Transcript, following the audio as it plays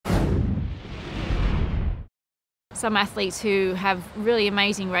some athletes who have really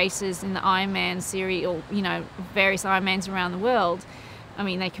amazing races in the Ironman series, or various Ironmans around the world. I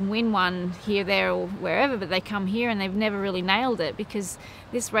mean, they can win one here, there, or wherever, but they come here and they've never really nailed it, because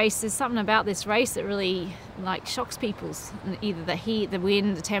this race, there's something about this race that really shocks people. Either the heat, the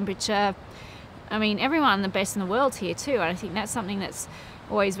wind, the temperature. I mean, everyone, the best in the world's here too, and I think that's something that's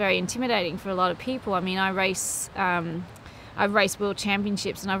always very intimidating for a lot of people. I mean, I've raced world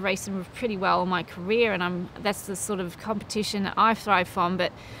championships and I've raced them pretty well in my career, and that's the sort of competition that I thrive from.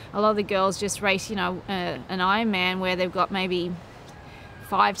 But a lot of the girls just race, an Ironman where they've got maybe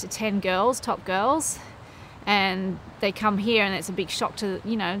 5 to 10 girls, top girls, and they come here and it's a big shock to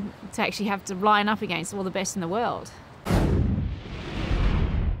actually have to line up against all the best in the world.